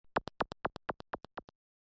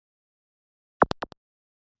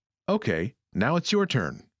Okay, now it's your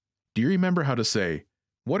turn. Do you remember how to say,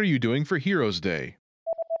 "What are you doing for Heroes Day?"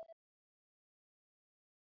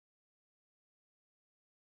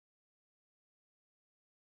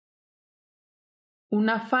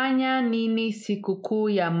 Unafanya nini sikukuu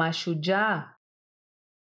ya mashujaa?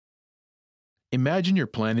 Imagine you're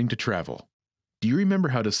planning to travel. Do you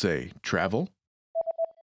remember how to say travel?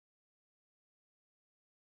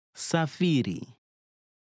 Safiri.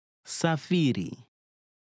 Safiri.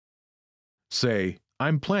 Say,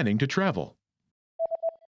 "I'm planning to travel."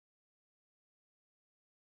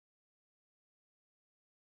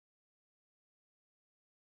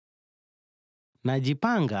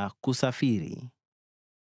 Najipanga kusafiri.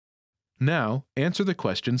 Now, answer the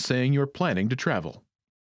question saying you're planning to travel.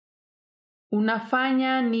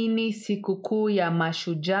 Unafanya nini sikukuu ya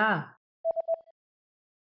mashujaa?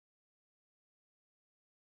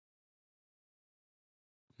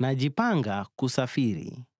 Najipanga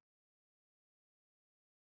kusafiri.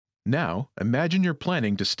 Now, imagine you're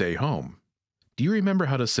planning to stay home. Do you remember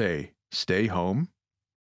how to say stay home?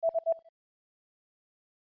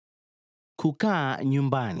 Kukaa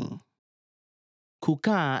nyumbani.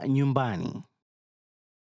 Kukaa nyumbani.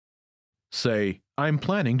 Say, "I'm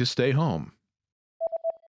planning to stay home."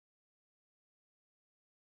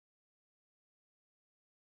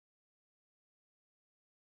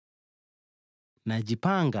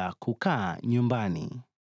 Najipanga kukaa nyumbani.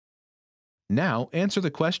 Now, answer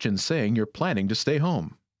the question saying you're planning to stay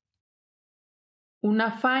home.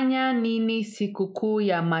 Unafanya nini sikukuu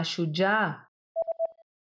ya mashujaa?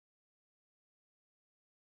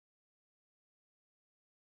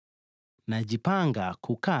 Najipanga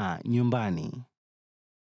kukaa nyumbani.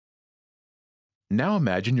 Now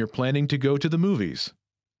imagine you're planning to go to the movies.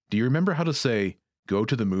 Do you remember how to say go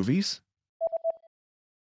to the movies?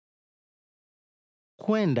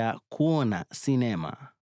 Kwenda kuona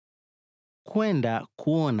sinema. Kwenda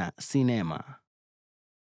kuona sinema.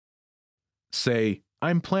 Say,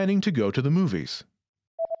 "I'm planning to go to the movies."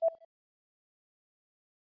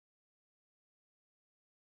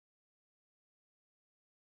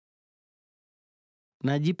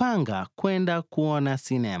 Najipanga kwenda kuona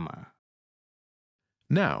sinema.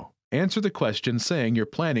 Now, answer the question saying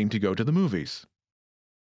you're planning to go to the movies.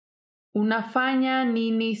 Unafanya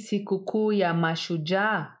nini sikukuu ya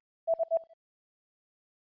mashujaa?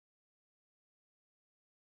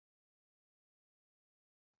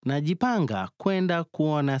 Najipanga kwenda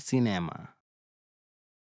kuona sinema.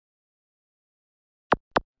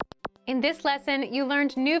 In this lesson, you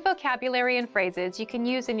learned new vocabulary and phrases you can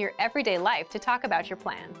use in your everyday life to talk about your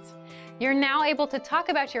plans. You're now able to talk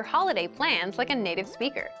about your holiday plans like a native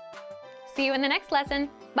speaker. See you in the next lesson.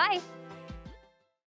 Bye!